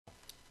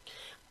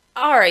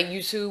Alright,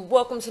 YouTube,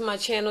 welcome to my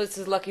channel. This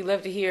is Lucky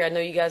Lefty here. I know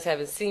you guys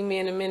haven't seen me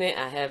in a minute.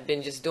 I have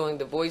been just doing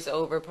the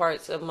voiceover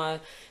parts of my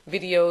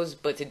videos,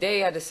 but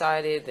today I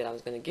decided that I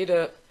was going to get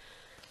up,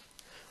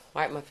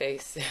 wipe my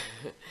face,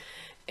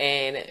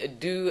 and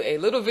do a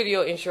little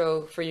video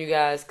intro for you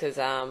guys because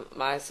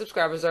my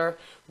subscribers are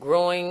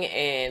growing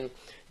and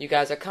you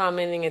guys are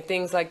commenting and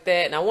things like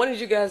that. And I wanted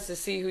you guys to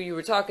see who you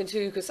were talking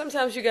to because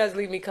sometimes you guys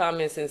leave me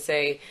comments and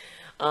say,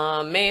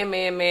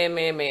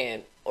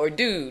 man, or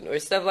dude, or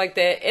stuff like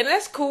that. And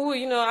that's cool,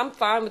 you know, I'm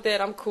fine with that.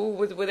 I'm cool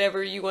with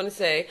whatever you want to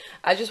say.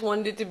 I just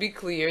wanted it to be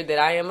clear that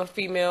I am a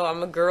female,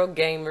 I'm a girl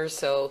gamer,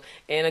 so,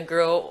 and a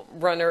girl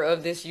runner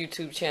of this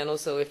YouTube channel.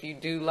 So if you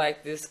do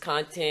like this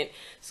content,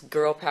 it's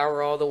girl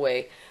power all the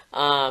way.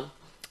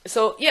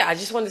 So yeah, I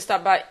just wanted to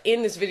stop by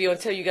in this video and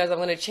tell you guys I'm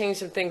going to change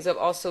some things up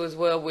also as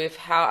well with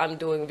how I'm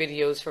doing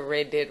videos for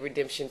Red Dead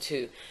Redemption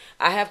 2.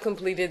 I have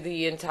completed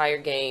the entire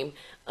game,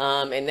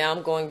 and now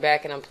I'm going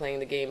back and I'm playing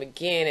the game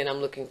again, and I'm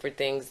looking for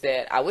things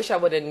that I wish I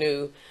would have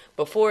knew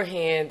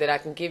beforehand that I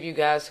can give you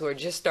guys who are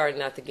just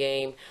starting out the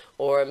game,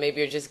 or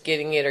maybe you're just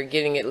getting it or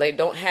getting it late,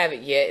 don't have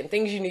it yet, and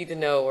things you need to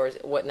know or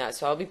whatnot.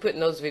 So I'll be putting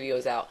those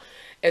videos out.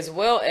 As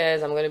well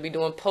as I'm going to be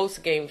doing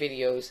post-game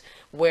videos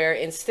where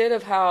instead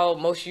of how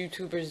most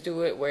YouTubers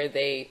do it, where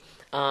they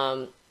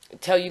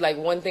tell you like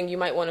one thing you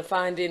might want to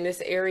find in this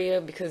area,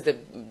 because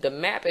the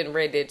map in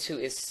Red Dead 2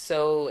 is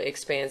so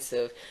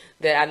expansive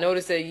that I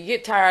noticed that you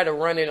get tired of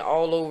running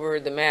all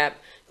over the map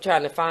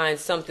trying to find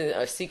something,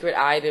 a secret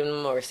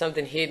item or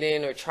something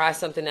hidden, or try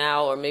something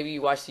out, or maybe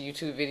you watch the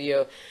YouTube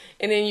video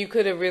and then you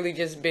could have really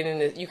just been in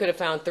the, you could have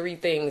found 3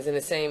 things in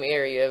the same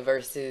area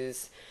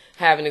versus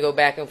having to go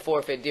back and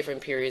forth at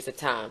different periods of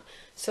time.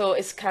 So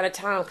it's kind of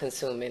time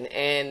consuming,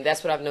 and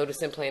that's what I've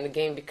noticed in playing the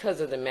game because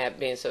of the map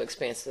being so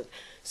expansive.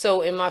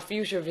 So in my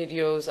future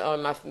videos,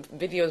 my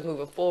videos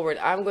moving forward,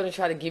 I'm going to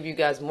try to give you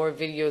guys more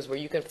videos where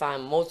you can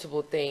find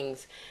multiple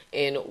things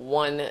in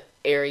one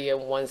area,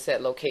 one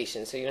set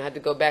location. So you don't have to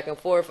go back and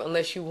forth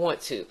unless you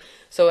want to.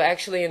 So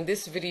actually in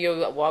this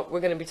video, we're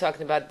going to be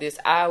talking about this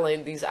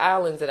island, these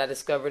islands that I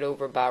discovered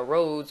over by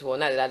roads. Well,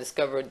 not that I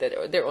discovered,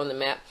 that they're on the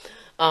map.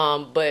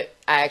 But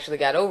I actually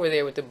got over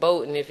there with the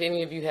boat, and if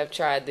any of you have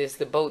tried this,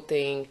 the boat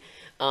thing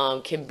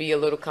can be a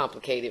little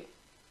complicated.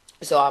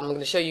 So I'm going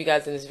to show you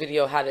guys in this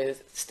video how to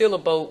steal a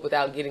boat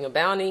without getting a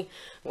bounty,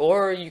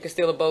 or you can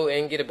steal a boat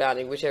and get a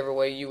bounty, whichever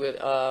way you would,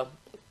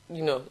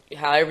 you know,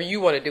 however you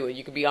want to do it.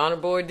 You can be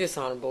honorable or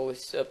dishonorable,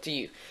 it's up to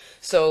you.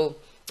 So,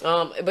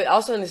 but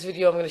also in this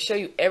video, I'm going to show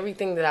you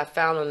everything that I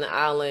found on the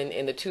island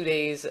in the 2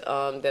 days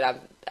that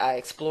I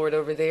explored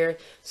over there,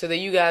 so that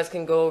you guys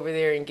can go over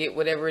there and get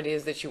whatever it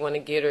is that you want to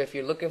get. Or if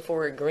you're looking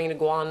for green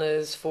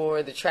iguanas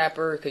for the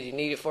trapper because you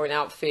need it for an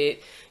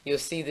outfit, you'll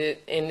see that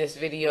in this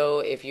video.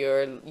 If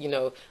you're, you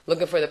know,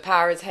 looking for the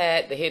pirate's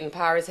hat, the hidden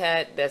pirate's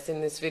hat, that's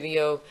in this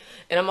video.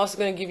 And I'm also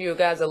going to give you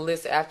guys a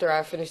list after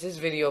I finish this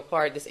video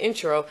part, this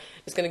intro.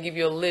 It's going to give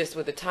you a list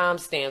with the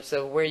timestamps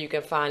of where you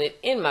can find it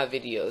in my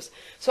videos.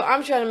 So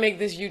I'm trying to make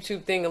this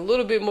YouTube thing a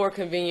little bit more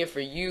convenient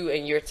for you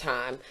and your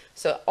time.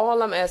 So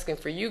all I'm asking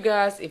for you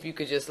guys, if you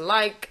could just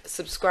like,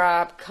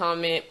 subscribe,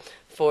 comment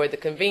for the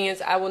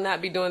convenience. I will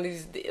not be doing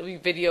these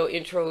video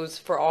intros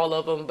for all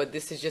of them, but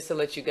this is just to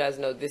let you guys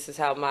know this is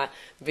how my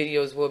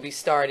videos will be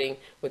starting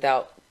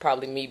without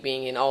probably me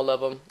being in all of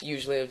them.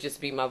 Usually it'll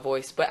just be my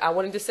voice. But I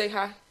wanted to say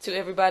hi to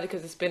everybody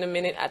because it's been a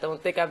minute. I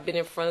don't think I've been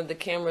in front of the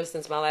camera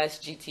since my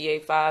last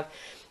GTA 5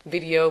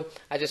 video.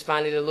 I just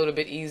find it a little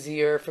bit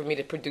easier for me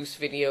to produce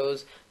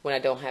videos when I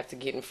don't have to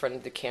get in front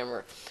of the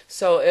camera.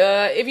 So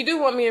if you do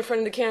want me in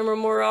front of the camera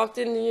more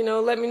often, you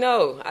know, let me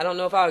know. I don't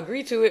know if I'll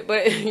agree to it,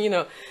 but you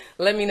know,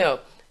 let me know.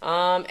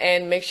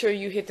 And make sure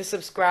you hit the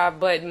subscribe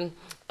button.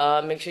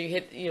 Make sure you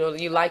hit, you know,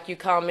 you like, you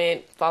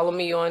comment, follow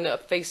me on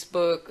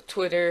Facebook,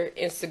 Twitter,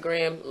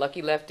 Instagram,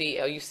 Lucky Lefty,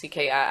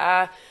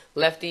 L-U-C-K-I-I,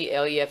 Lefty,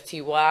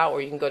 L-E-F-T-Y,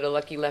 or you can go to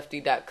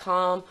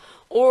luckylefty.com,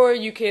 or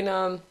you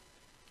can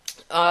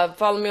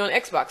follow me on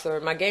Xbox,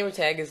 or my gamer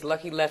tag is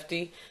Lucky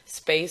Lefty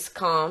space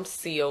com,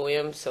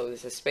 C-O-M, so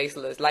it's a space,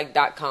 it's like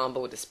 .com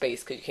but with a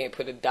space because you can't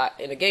put a dot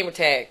in a gamer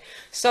tag.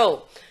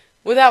 So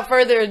without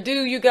further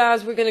ado, you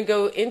guys, we're gonna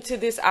go into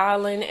this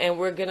island, and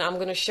I'm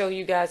gonna show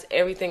you guys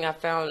everything I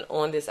found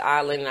on this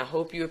island. And I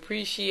hope you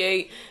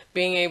appreciate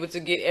being able to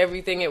get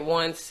everything at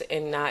once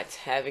and not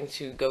having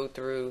to go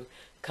through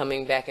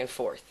coming back and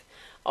forth.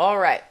 All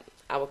right,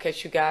 I will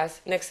catch you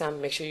guys next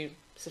time. Make sure you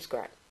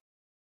subscribe.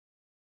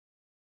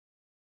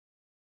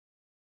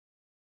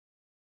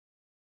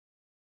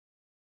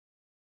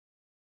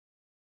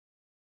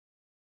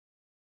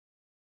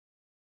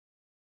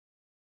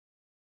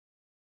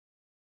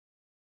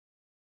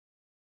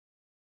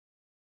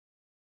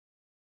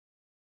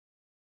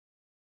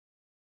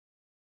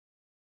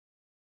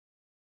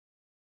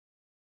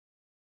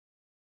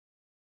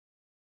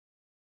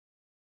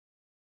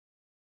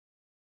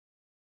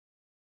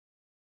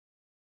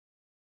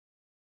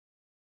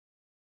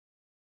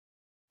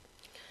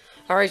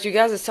 Alright, you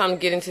guys, it's time to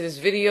get into this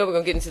video. We're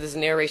going to get into this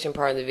narration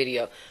part of the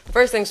video.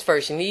 First things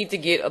first, you need to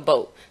get a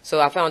boat.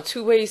 So I found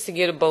 2 ways to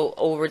get a boat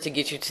over to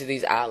get you to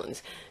these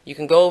islands. You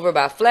can go over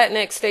by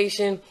Flatneck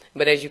Station,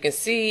 but as you can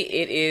see,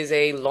 it is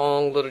a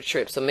long little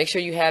trip. So make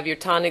sure you have your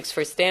tonics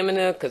for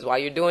stamina, because while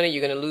you're doing it,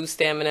 you're going to lose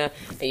stamina,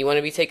 and you want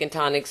to be taking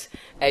tonics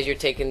as you're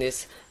taking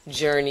this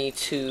journey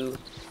to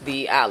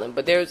the island.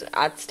 But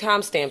I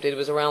time-stamped it. It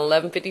was around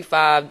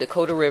 11:55,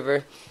 Dakota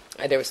River.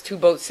 There was 2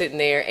 boats sitting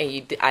there,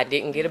 and I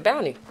didn't get a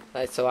bounty.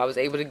 So I was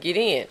able to get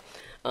in.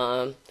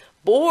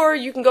 Or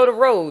you can go to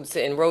Rhodes,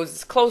 and Rhodes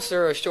is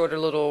closer, a shorter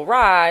little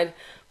ride,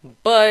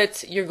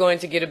 but you're going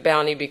to get a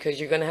bounty because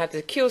you're going to have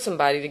to kill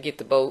somebody to get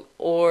the boat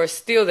or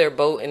steal their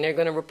boat, and they're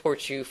going to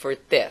report you for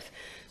theft.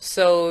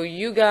 So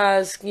you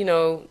guys,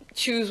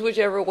 choose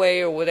whichever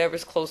way or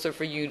whatever's closer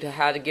for you to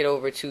how to get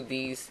over to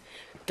these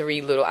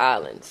 3 little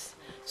islands.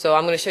 So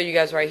I'm going to show you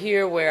guys right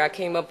here where I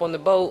came up on the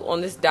boat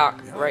on this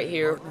dock right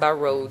here by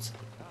Rhodes.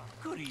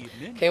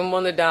 Came up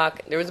on the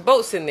dock. There was a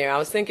boat sitting there. I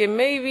was thinking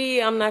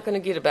maybe I'm not going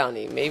to get a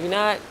bounty. Maybe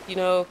not,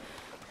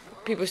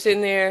 people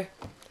sitting there.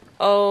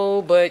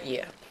 Oh, but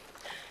yeah.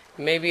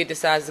 Maybe it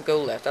decides to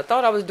go left. I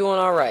thought I was doing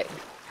all right.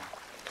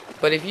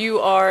 But if you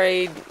are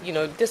a,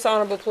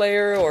 dishonorable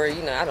player, or,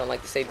 I don't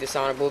like to say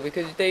dishonorable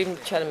because they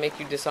try to make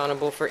you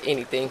dishonorable for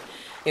anything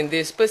in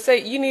this. But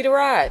say you need a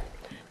ride.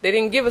 They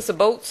didn't give us a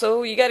boat,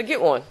 so you got to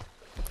get one.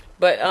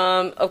 But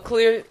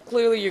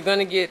clearly you're going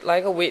to get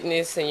like a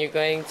witness, and you're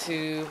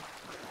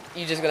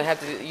just going to have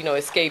to,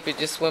 escape it,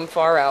 just swim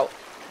far out.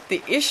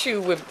 The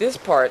issue with this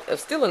part of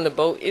stealing the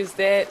boat is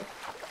that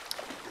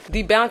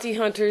the bounty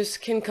hunters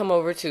can come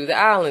over to the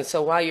island.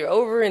 So while you're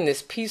over in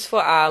this peaceful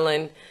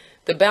island,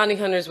 the bounty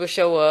hunters will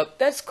show up.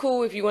 That's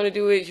cool if you want to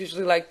do it. It's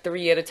usually like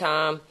 3 at a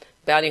time.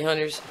 Bounty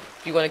hunters,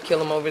 if you want to kill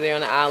them over there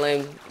on the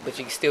island, but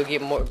you can still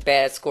get more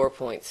bad score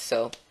points.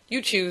 So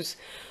you choose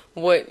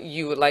what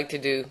you would like to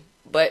do.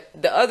 But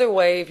the other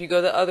way, if you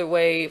go the other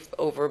way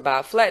over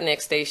by Flatneck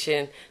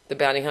Station, the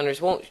bounty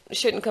hunters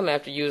shouldn't come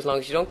after you as long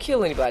as you don't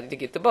kill anybody to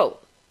get the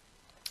boat.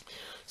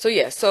 So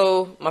yeah,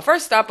 so my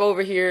first stop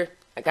over here,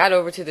 I got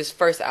over to this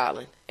first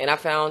island, and I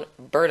found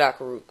Burdock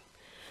Root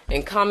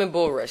and common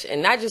bulrush,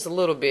 and not just a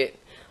little bit,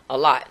 a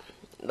lot.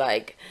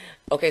 Like,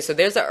 okay, so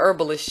there's a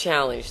herbalist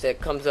challenge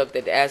that comes up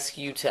that asks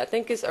you to, I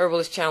think it's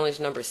herbalist challenge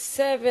number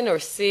 7 or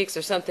 6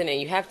 or something,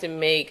 and you have to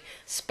make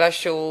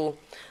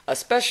a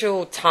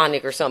special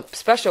tonic or some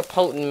special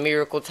potent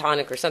miracle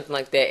tonic or something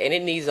like that, and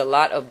it needs a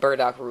lot of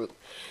burdock root.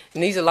 It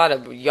needs a lot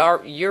of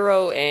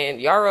yarrow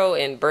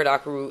and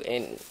burdock root,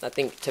 and I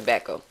think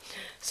tobacco.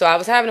 So I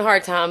was having a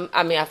hard time.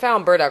 I mean, I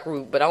found burdock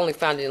root, but I only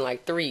found it in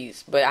like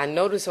 3s. But I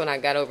noticed when I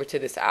got over to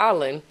this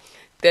island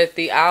that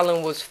the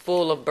island was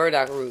full of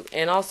burdock root,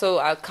 and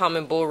also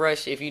common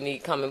bulrush. If you need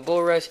common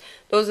bulrush,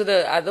 those are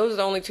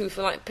the only 2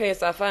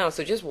 plants I found.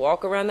 So just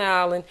walk around the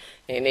island,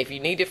 and if you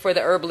need it for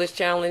the herbalist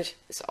challenge,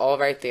 it's all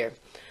right there.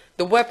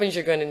 The weapons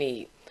you're gonna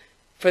need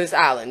for this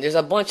island, there's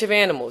a bunch of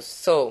animals.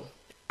 So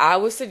I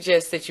would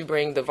suggest that you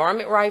bring the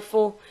varmint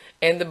rifle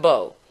and the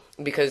bow,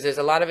 because there's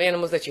a lot of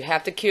animals that you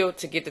have to kill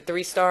to get the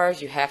 3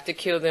 stars. You have to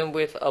kill them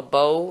with a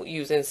bow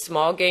using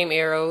small game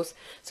arrows.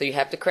 So you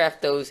have to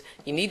craft those.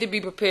 You need to be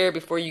prepared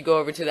before you go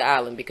over to the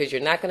island, because you're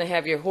not going to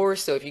have your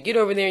horse. So if you get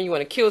over there and you want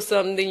to kill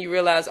something, then you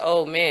realize,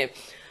 oh man,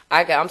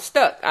 I'm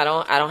stuck. I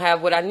don't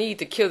have what I need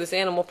to kill this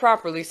animal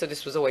properly. So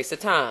this was a waste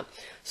of time.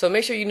 So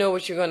make sure you know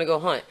what you're going to go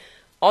hunt.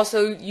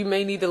 Also, you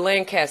may need the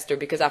Lancaster,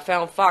 because I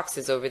found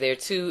foxes over there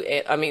too.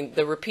 I mean,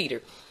 the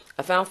repeater.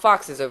 I found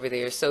foxes over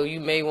there, so you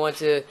may want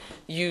to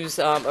use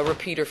a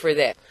repeater for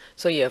that.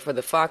 So yeah, for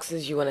the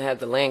foxes, you want to have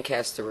the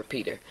Lancaster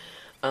repeater.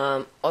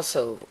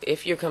 Also,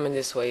 if you're coming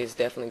this way, it's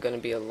definitely going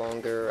to be a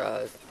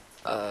longer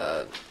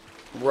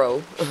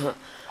row,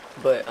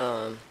 but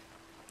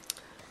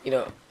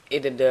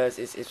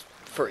it's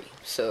free.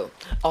 So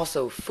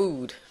also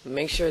food,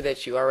 make sure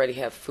that you already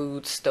have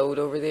food stowed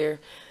over there,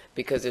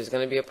 because there's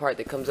going to be a part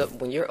that comes up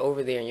when you're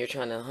over there and you're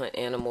trying to hunt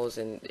animals,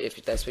 and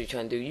if that's what you're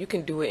trying to do, you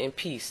can do it in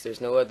peace. There's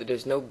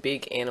no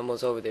big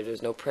animals over there.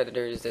 There's no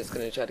predators that's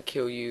going to try to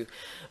kill you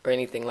or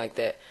anything like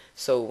that.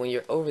 So when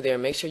you're over there,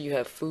 make sure you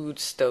have food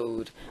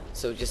stowed,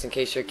 so just in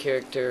case your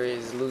character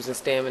is losing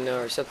stamina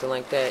or something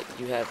like that,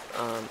 you have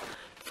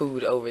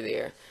food over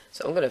there.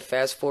 So I'm going to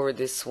fast forward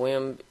this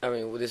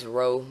this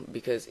row,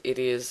 because it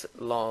is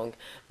long.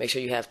 Make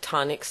sure you have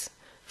tonics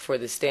for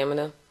the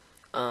stamina.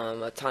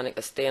 A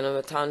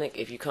stamina tonic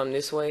if you come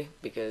this way,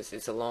 because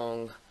it's a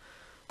long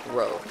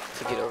row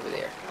to get over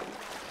there.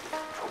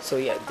 So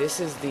yeah,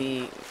 this is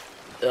the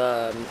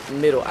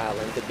middle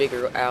island, the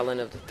bigger island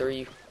of the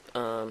 3.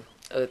 I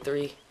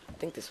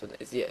think this one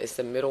is, yeah, it's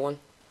the middle one.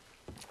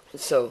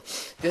 So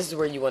this is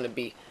where you want to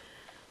be.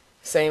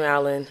 Same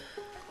island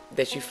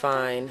that you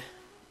find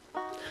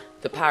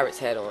the pirates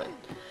hat on.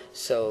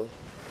 So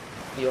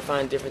you'll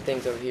find different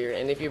things over here,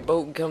 and if your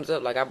boat comes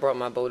up, like I brought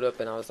my boat up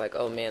and I was like,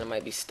 oh man, I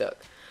might be stuck,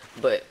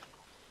 but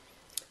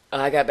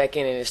I got back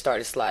in and it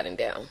started sliding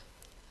down.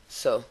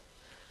 So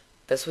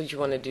that's what you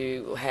want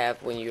to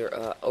have when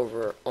you're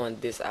over on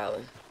this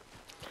island.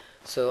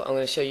 So I'm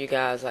gonna show you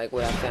guys like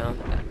what I found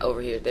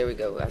over here. There we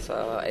go. I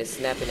saw a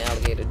snapping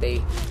alligator.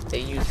 They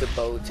use the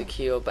bow to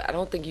kill, but I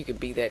don't think you could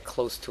be that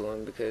close to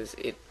them because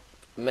it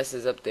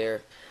messes up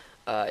their.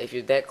 If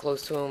you're that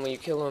close to them when you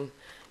kill them,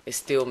 it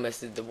still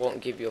messes. It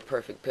won't give you a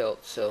perfect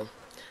pelt. So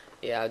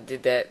yeah, I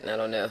did that, and I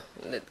don't know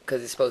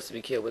because it's supposed to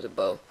be killed with a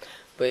bow.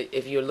 But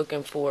if you're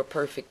looking for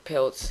perfect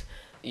pelts,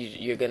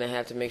 you're gonna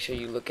have to make sure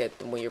you look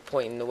at when you're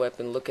pointing the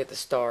weapon. Look at the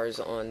stars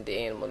on the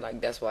animal. Like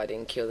that's why I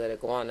didn't kill that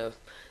iguana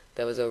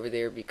that was over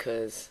there,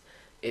 because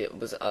it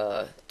was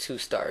 2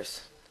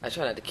 stars. I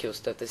try not to kill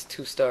stuff that's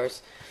 2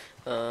 stars.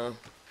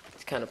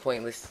 It's kind of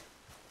pointless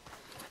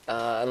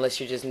unless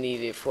you just need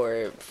it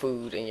for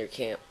food in your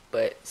camp.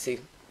 But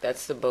see,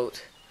 that's the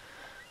boat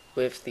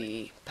with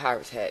the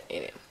pirate's hat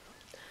in it.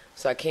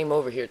 So I came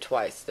over here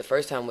twice. The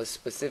first time was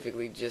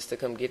specifically just to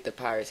come get the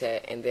pirate's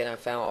hat, and then I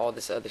found all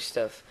this other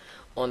stuff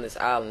on this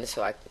island.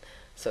 So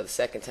the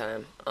second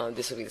time,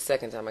 this will be the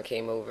second time I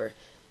came over,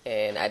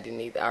 and I didn't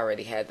need. I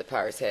already had the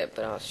pirate's hat,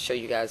 but I'll show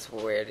you guys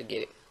where to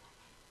get it.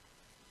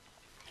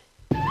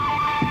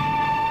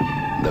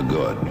 The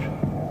good,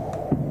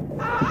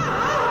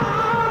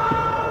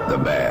 the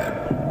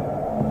bad,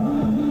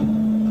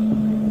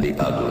 the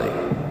ugly,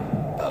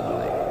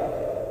 ugly,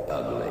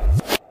 ugly.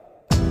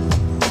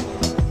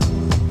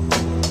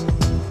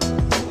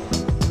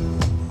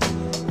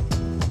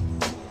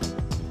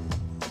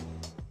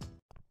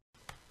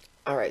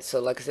 Alright,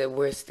 so like I said,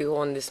 we're still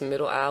on this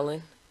middle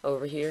island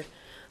over here,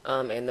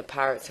 and the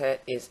pirate's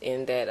hat is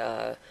in that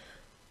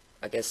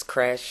I guess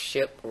crash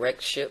ship,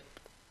 wrecked ship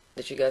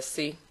that you guys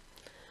see.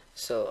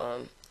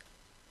 So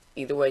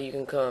either way you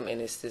can come, and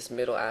it's this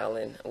middle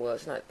island. Well,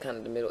 it's not kind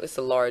of the middle, it's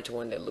a large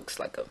one that looks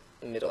like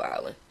a middle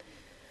island.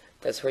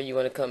 That's where you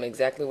want to come.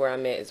 Exactly where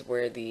I'm at is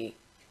where the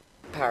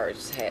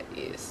pirate's hat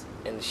is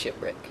in the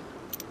shipwreck.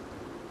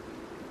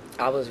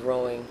 I was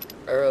rowing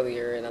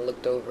earlier and I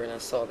looked over and I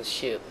saw the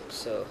ship,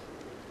 so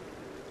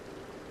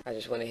I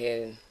just went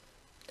ahead and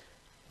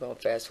going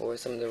fast forward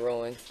some of the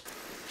rowing.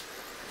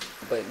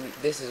 But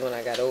this is when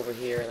I got over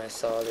here and I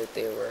saw that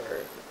they were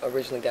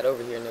originally got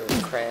over here and there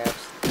was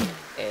crabs,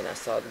 and I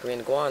saw the green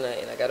iguana,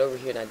 and I got over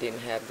here and I didn't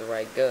have the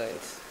right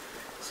guns,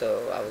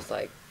 so I was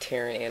like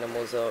tearing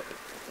animals up,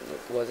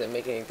 wasn't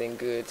making anything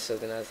good. So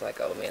then I was like,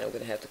 oh man, I'm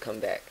gonna have to come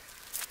back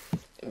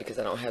because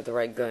I don't have the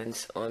right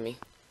guns on me.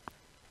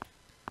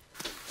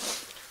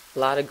 A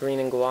lot of green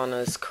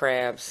iguanas,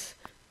 crabs,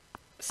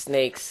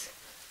 snakes,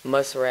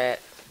 muskrat,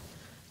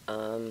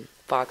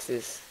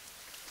 foxes,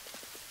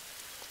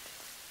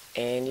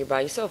 and you're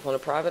by yourself on a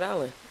private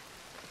island.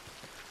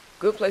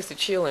 Good place to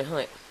chill and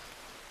hunt.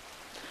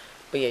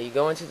 But yeah, you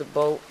go into the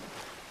boat,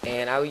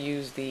 and I would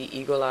use the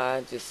eagle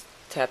eye. Just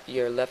tap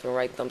your left and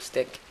right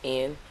thumbstick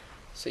in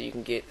so you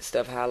can get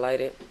stuff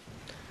highlighted,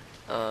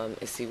 and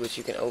see what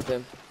you can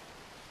open.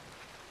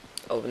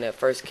 Open that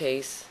first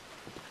case.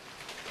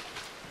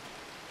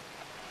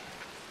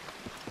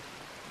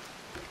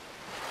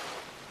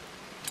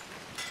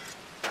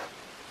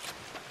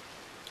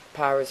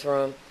 Pirate's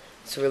rum.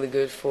 It's really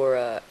good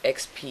for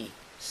XP.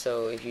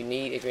 So if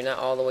you're not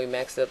all the way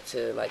maxed up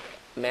to like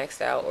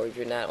maxed out, or if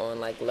you're not on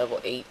like level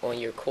 8 on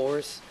your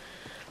course,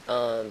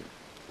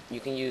 you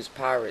can use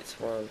pirate's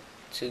rum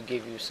to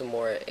give you some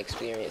more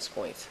experience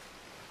points.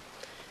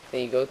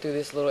 Then you go through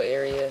this little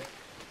area,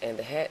 and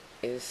the hat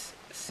is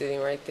sitting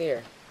right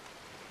there.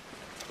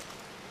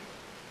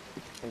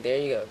 And there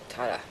you go,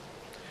 ta-da!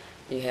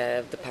 You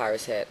have the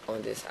pirate's hat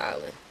on this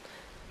island.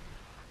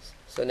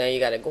 So now you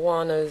got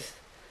iguanas,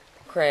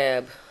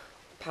 crab,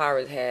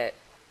 pirate hat,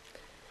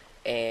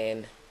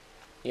 and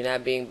you're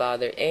not being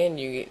bothered. And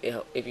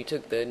if you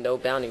took the no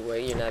bounty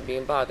way, you're not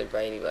being bothered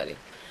by anybody.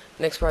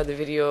 Next part of the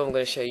video, I'm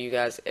going to show you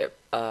guys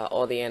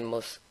all the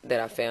animals that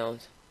I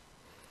found.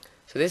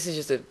 So this is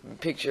just a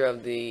picture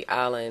of the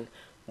island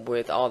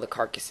with all the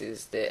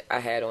carcasses that I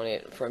had on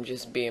it from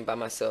just being by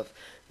myself.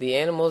 The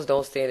animals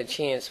don't stand a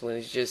chance when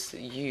it's just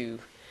you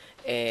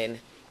and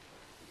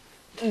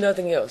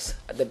nothing else.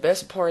 The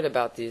best part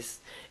about this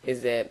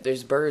is that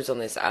there's birds on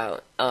this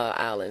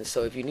island.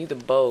 So if you need the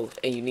bow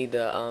and you need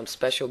the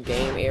special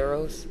game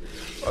arrows,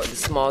 or the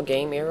small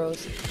game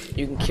arrows,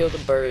 you can kill the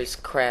birds,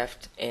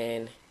 craft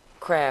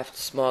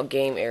small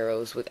game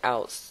arrows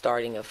without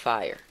starting a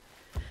fire.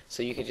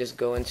 So you can just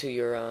go into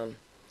your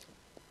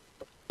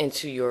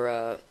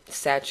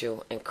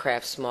satchel and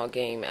craft small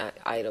game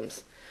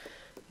items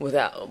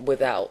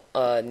without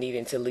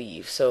needing to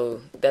leave.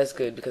 So that's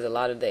good, because a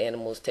lot of the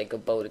animals take a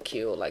bow to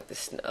kill, like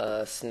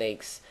the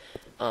snakes,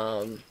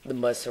 the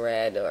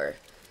muskrat, or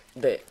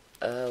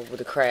with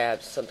the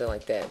crabs, something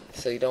like that.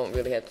 So you don't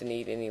really have to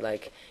need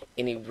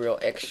any real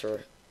extra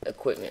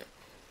equipment.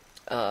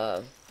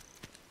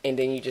 And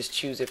then you just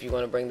choose if you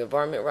want to bring the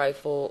varmint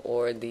rifle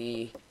or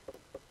the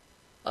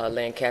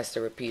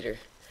Lancaster repeater.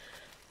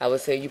 I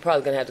would say you're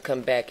probably gonna have to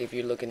come back if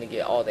you're looking to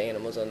get all the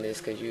animals on this,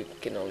 because you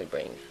can only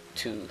bring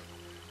 2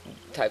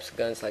 types of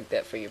guns like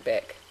that for your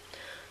back.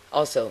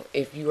 Also,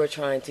 if you are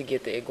trying to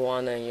get the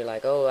iguana and you're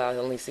like, oh, I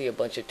only see a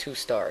bunch of 2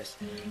 stars,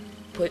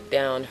 put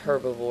down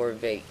herbivore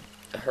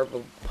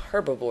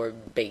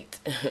bait.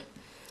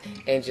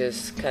 and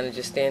just kind of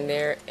just stand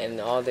there, and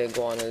all the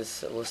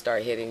iguanas will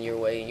start heading your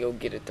way, and you'll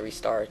get a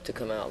 3-star to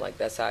come out. Like,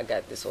 that's how I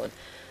got this one.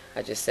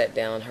 I just sat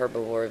down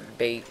herbivore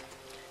bait,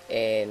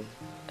 and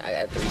I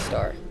got a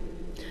 3-star.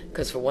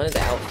 Because for one of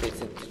the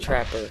outfits at the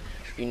trapper,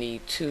 you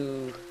need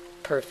 2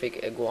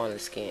 perfect iguana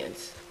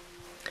skins.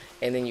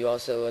 And then you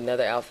also,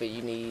 another outfit,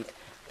 you need,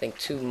 I think,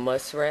 2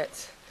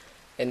 muskrats.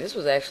 And this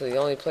was actually the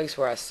only place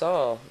where I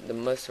saw the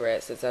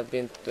muskrat since I've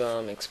been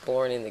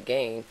exploring in the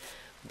game.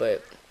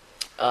 But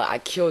I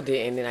killed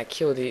it, and then I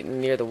killed it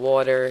near the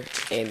water,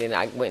 and then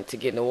I went to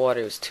get in the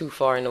water. It was too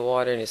far in the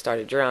water, and it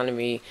started drowning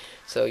me.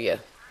 So yeah,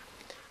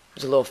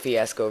 there's a little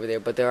fiasco over there,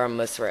 but there are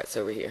muskrats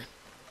over here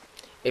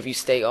if you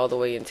stay all the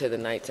way into the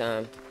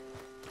nighttime.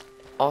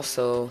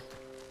 Also,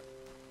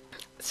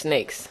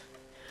 snakes.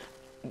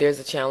 There's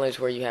a challenge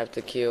where you have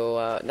to kill,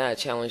 not a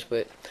challenge,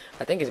 but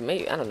I think it's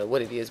maybe, I don't know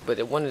what it is, but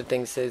one of the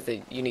things says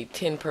that you need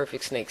 10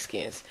 perfect snake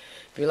skins.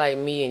 If you're like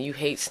me and you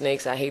hate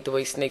snakes, I hate the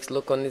way snakes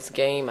look on this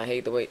game, I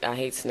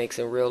hate snakes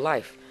in real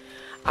life.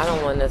 I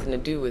don't want nothing to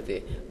do with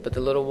it, but the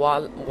little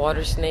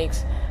water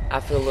snakes, I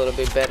feel a little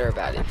bit better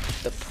about it.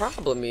 The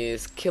problem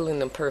is killing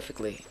them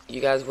perfectly. You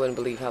guys wouldn't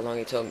believe how long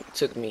it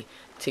took me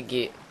to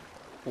get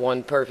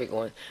one perfect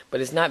one.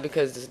 But it's not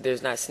because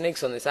there's not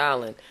snakes on this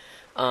island.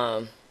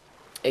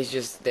 It's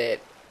just that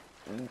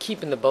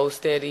keeping the bow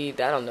steady,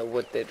 I don't know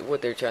what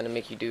they're trying to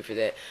make you do for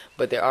that.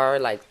 But there are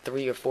like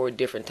 3 or 4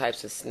 different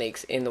types of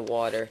snakes in the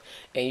water,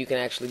 and you can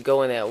actually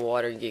go in that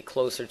water and get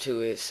closer to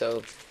it.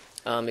 So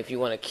if you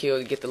want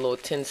to get the little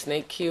 10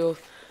 snake kill,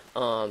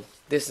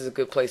 this is a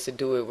good place to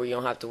do it, where you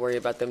don't have to worry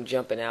about them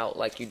jumping out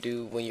like you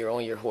do when you're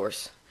on your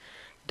horse.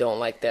 Don't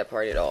like that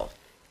part at all.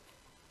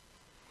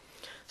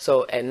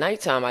 So at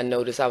nighttime, I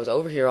noticed I was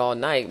over here all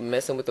night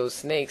messing with those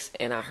snakes,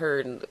 and I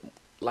heard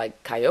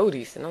like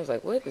coyotes, and I was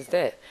like, what is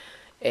that?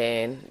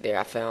 And there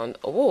I found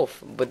a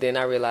wolf. But then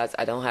I realized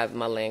I don't have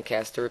my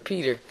Lancaster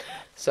repeater,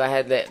 so I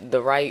had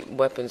the right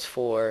weapons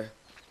for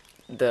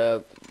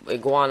the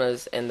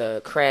iguanas and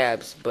the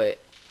crabs, but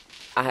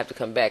I have to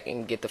come back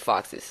and get the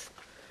foxes.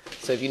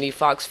 So if you need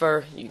fox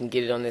fur, you can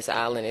get it on this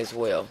island as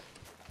well.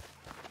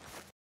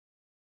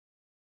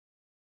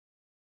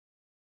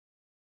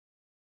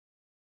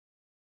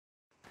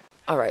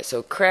 Alright,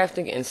 so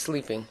crafting and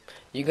sleeping.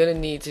 You're gonna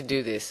need to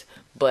do this,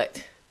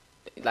 but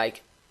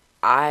like,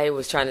 I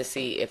was trying to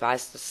see if I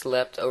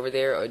slept over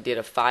there or did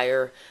a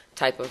fire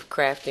type of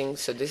crafting.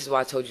 So this is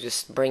why I told you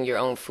to bring your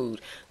own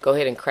food. Go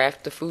ahead and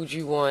craft the food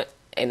you want,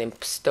 and then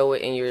stow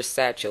it in your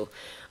satchel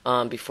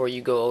before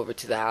you go over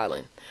to the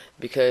island.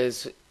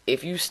 Because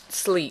if you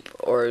sleep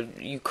or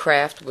you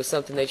craft with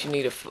something that you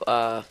need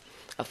a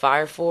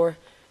fire for,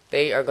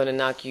 they are going to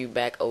knock you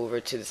back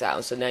over to this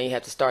island. So now you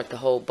have to start the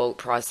whole boat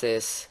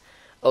process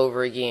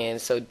over again.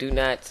 So do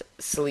not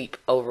sleep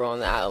over on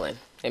the island,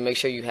 and make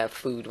sure you have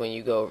food when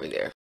you go over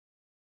there.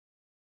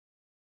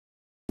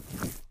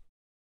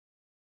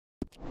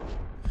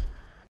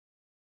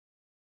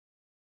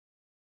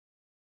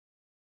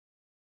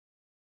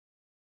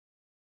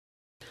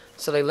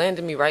 So they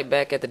landed me right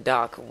back at the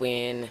dock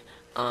when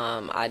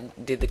I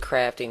did the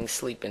crafting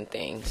sleeping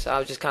thing. So I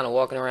was just kind of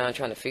walking around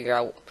trying to figure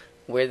out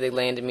where they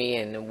landed me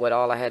and what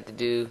all I had to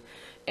do.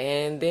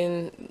 And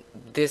then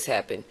this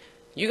happened.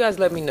 You guys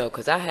let me know,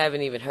 because I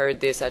haven't even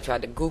heard this. I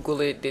tried to Google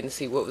it, didn't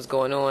see what was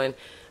going on.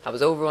 I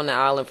was over on the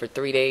island for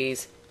 3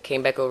 days,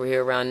 came back over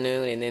here around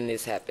noon, and then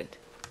this happened.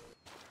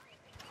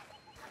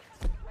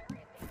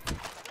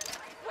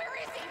 Where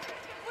is he?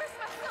 Where's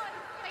my son?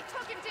 They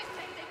took him, didn't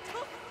they? They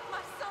took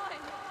my son.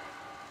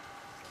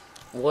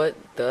 What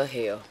the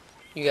hell?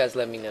 You guys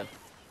let me know.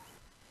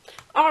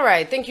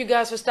 Alright, thank you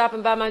guys for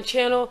stopping by my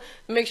channel.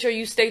 Make sure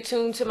you stay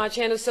tuned to my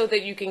channel so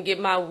that you can get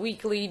my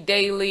weekly,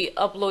 daily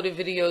uploaded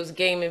videos,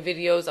 gaming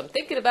videos. I'm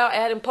thinking about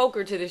adding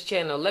poker to this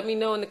channel. Let me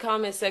know in the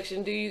comment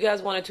section, do you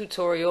guys want a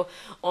tutorial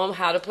on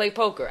how to play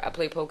poker? I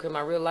play poker in my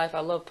real life.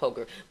 I love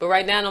poker. But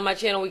right now on my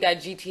channel, we got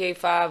GTA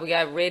 5, we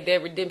got Red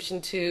Dead Redemption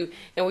 2,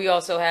 and we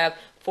also have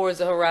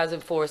Forza Horizon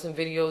 4, some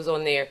videos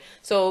on there.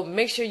 So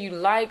make sure you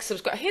like,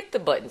 subscribe, hit the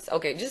buttons.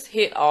 Okay, just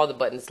hit all the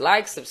buttons.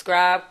 Like,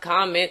 subscribe,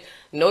 comment,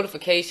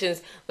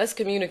 notifications. Let's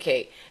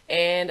communicate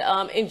and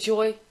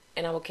enjoy,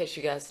 and I will catch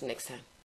you guys next time.